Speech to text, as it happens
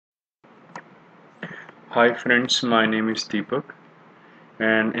Hi friends, my name is Deepak,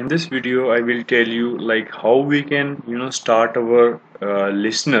 and in this video I will tell you like how we can start our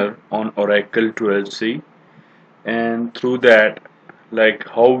listener on Oracle 12c, and through that like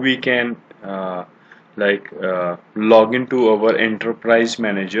how we can log into our enterprise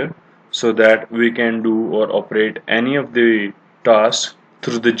manager so that we can do or operate any of the tasks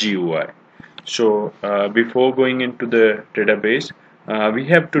through the GUI. So before going into the database, we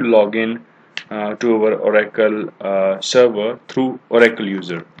have to log in to our Oracle server through Oracle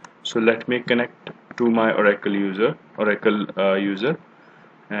user. So let me connect to my Oracle user,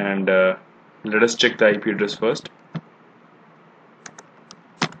 and let us check the IP address first.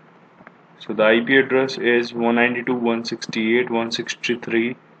 So the IP address is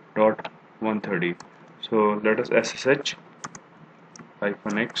 192.168.163.130. So let us SSH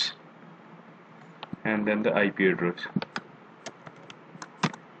 -X and then the IP address.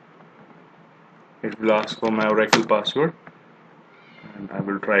 It will ask for my Oracle password, and I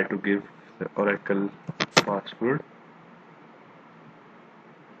will try to give the Oracle password.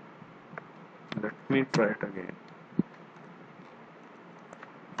 Let me try it again.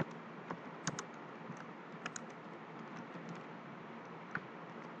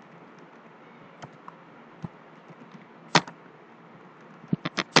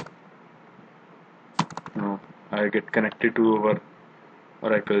 Now I get connected to our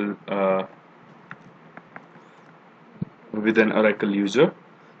Oracle with an Oracle user.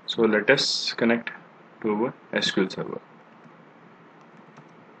 So let us connect to our SQL server.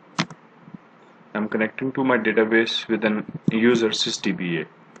 I'm connecting to my database with an user sysdba.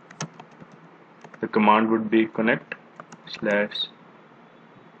 The command would be connect /as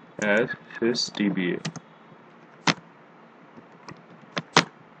sysdba.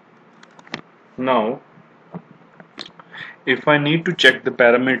 Now if I need to check the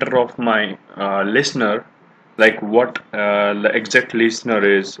parameter of my listener, like what the exact listener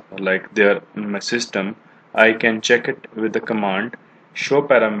is like there in my system, I can check it with the command show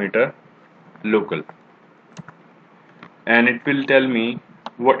parameter local, and it will tell me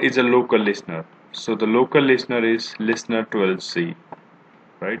what is a local listener. So the local listener is listener 12c,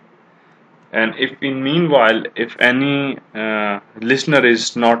 right? And if in meanwhile if any listener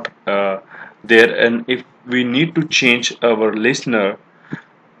is not there, and if we need to change our listener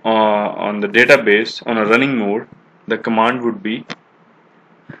on the database on a running mode, the command would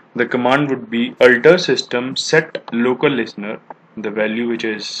be alter system set local listener, the value which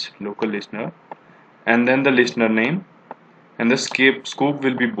is local listener, and then the listener name, and the scope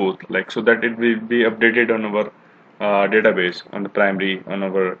will be both, like so that it will be updated on our database on the primary on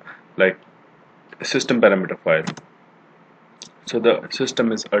our like system parameter file. So the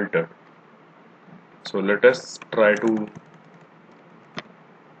system is altered. So let us try to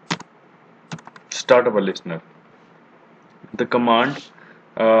start our listener. The command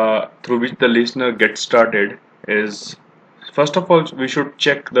through which the listener gets started is, first of all we should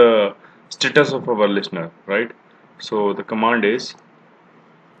check the status of our listener, right? So the command is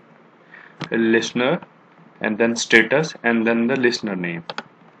listener and then status and then the listener name.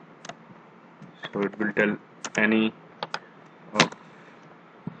 So it will tell any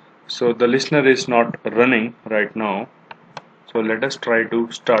so the listener is not running right now, so let us try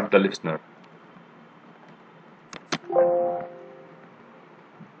to start the listener.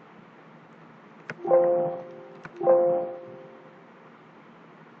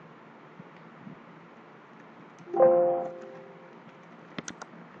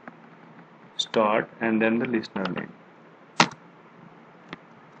 Start and then the listener name.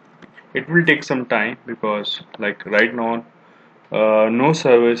 It will take some time because like right now no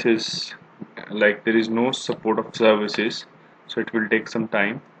service is, like there is no support of services, so it will take some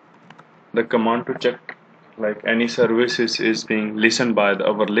time. The command to check like any services is being listened by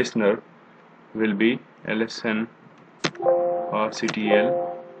our listener will be lsn rctl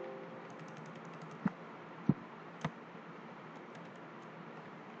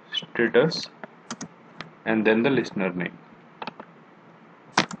status and then the listener name.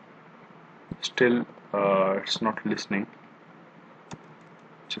 Still it's not listening,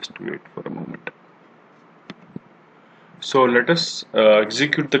 just wait for a moment. So let us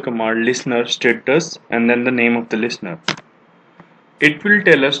execute the command listener status and then the name of the listener. It will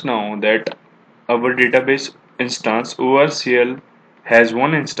tell us now that our database instance ORCL has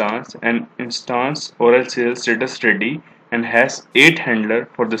one instance, and instance ORCL status ready and has 8 handler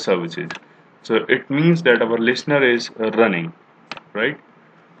for the services. So it means that our listener is running, right?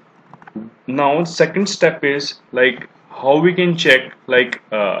 Now second step is like how we can check like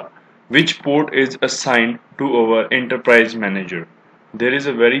which port is assigned to our enterprise manager. there is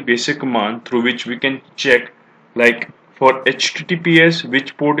a very basic command through which we can check, like for HTTPS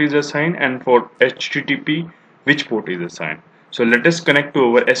which port is assigned and for HTTP which port is assigned. So let us connect to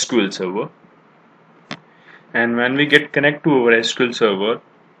our SQL server, and when we get connect to our SQL server,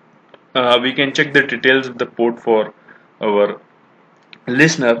 we can check the details of the port for our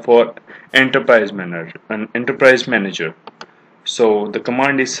listener for enterprise manager. So the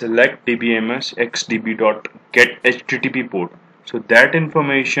command is select dbms xdb.get http port. So that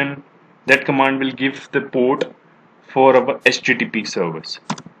information, that command will give the port for our http service.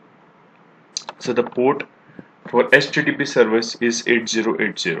 So the port for http service is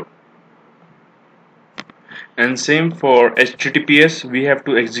 8080, and same for https we have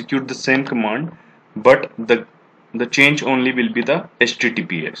to execute the same command, but the change only will be the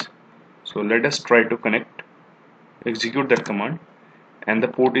https. So let us try to connect, execute that command, and the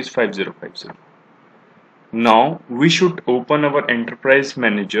port is 5050. Now we should open our enterprise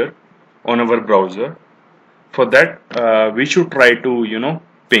manager on our browser. For that we should try to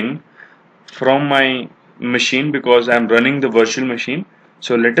ping from my machine, because I'm running the virtual machine.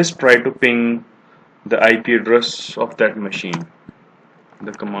 So let us try to ping the IP address of that machine.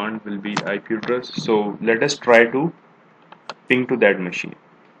 The command will be IP address. So let us try to ping to that machine,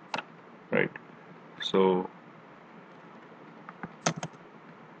 right? So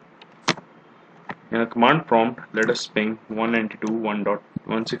in a command prompt, let us ping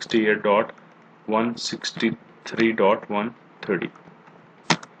 192.168.163.130.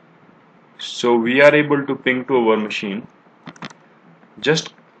 So we are able to ping to our machine.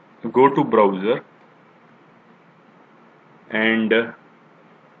 Just go to browser and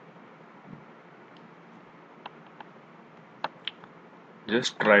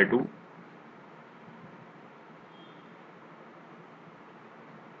just try to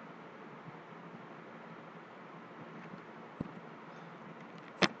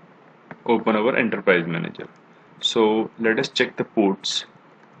open our enterprise manager. So let us check the ports.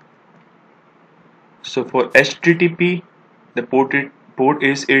 So for HTTP, the port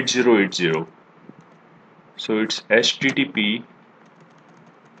is 8080. So it's HTTP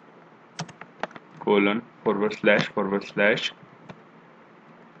colon //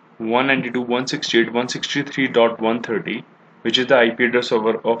 192.168.163.130, which is the IP address of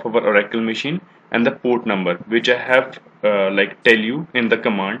our Oracle machine, and the port number, which I have tell you in the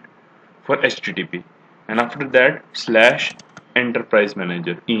command for HTTP. And after that /enterprise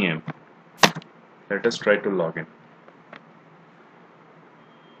manager em. Let us try to log in.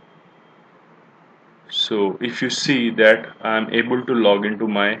 So if you see that I am able to log into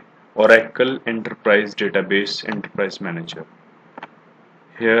my Oracle Enterprise Database Enterprise Manager.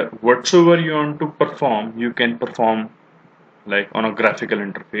 Here, whatsoever you want to perform, you can perform like on a graphical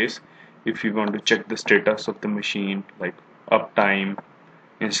interface. If you want to check the status of the machine, like uptime,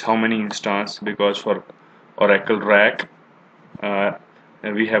 is how many instance, because for Oracle RAC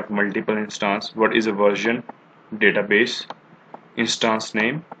we have multiple instance. What is a version, database, instance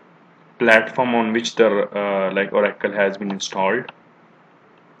name, platform on which the Oracle has been installed,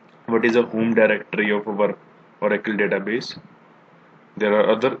 what is a home directory of our Oracle database. There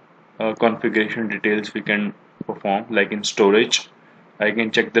are other configuration details we can perform, like in storage I can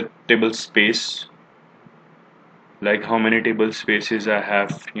check the table space, like how many table spaces I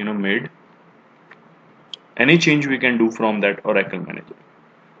have made. Any change we can do from that Oracle manager.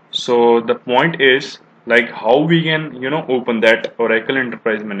 So the point is, like, how we can open that Oracle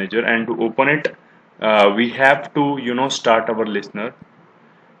Enterprise Manager, and to open it we have to start our listener,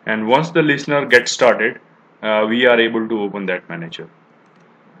 and once the listener gets started we are able to open that manager.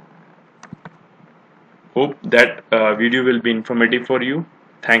 Hope that video will be informative for you.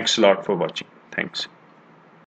 Thanks a lot for watching. Thanks.